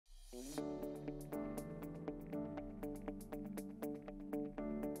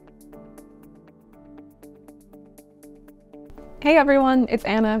Hey everyone, it's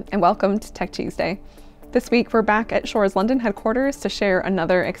Anna and welcome to Tech Tuesday. This week we're back at Shure's London headquarters to share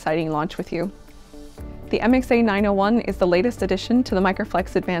another exciting launch with you. The MXA901 is the latest addition to the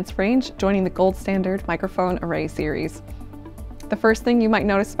Microflex Advanced range, joining the gold standard microphone array series. The first thing you might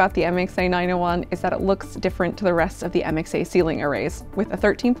notice about the MXA901 is that it looks different to the rest of the MXA ceiling arrays, with a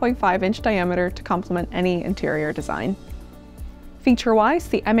 13.5-inch diameter to complement any interior design. Feature-wise,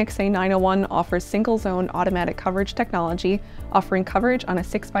 the MXA901 offers single-zone automatic coverage technology, offering coverage on a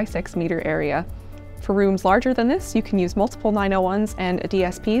 6x6 meter area. For rooms larger than this, you can use multiple 901s and a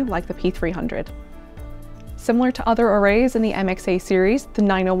DSP like the P300. Similar to other arrays in the MXA series, the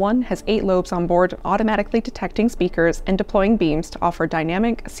 901 has 8 lobes on board, automatically detecting speakers and deploying beams to offer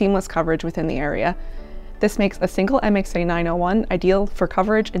dynamic, seamless coverage within the area. This makes a single MXA901 ideal for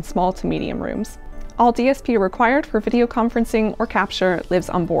coverage in small to medium rooms. All DSP required for video conferencing or capture lives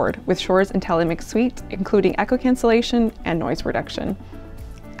on board with Shure's IntelliMix suite, including echo cancellation and noise reduction.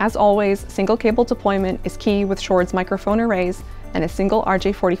 As always, single cable deployment is key with Shure's microphone arrays, and a single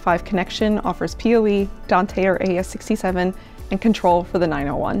RJ45 connection offers PoE, Dante or AES67, and control for the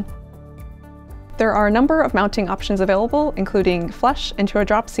 901. There are a number of mounting options available, including flush into a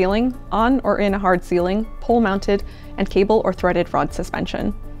drop ceiling, on or in a hard ceiling, pole mounted, and cable or threaded rod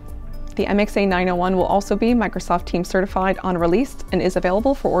suspension. The MXA901 will also be Microsoft Teams certified on release and is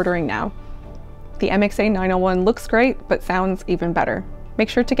available for ordering now. The MXA901 looks great, but sounds even better. Make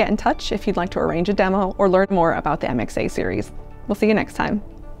sure to get in touch if you'd like to arrange a demo or learn more about the MXA series. We'll see you next time.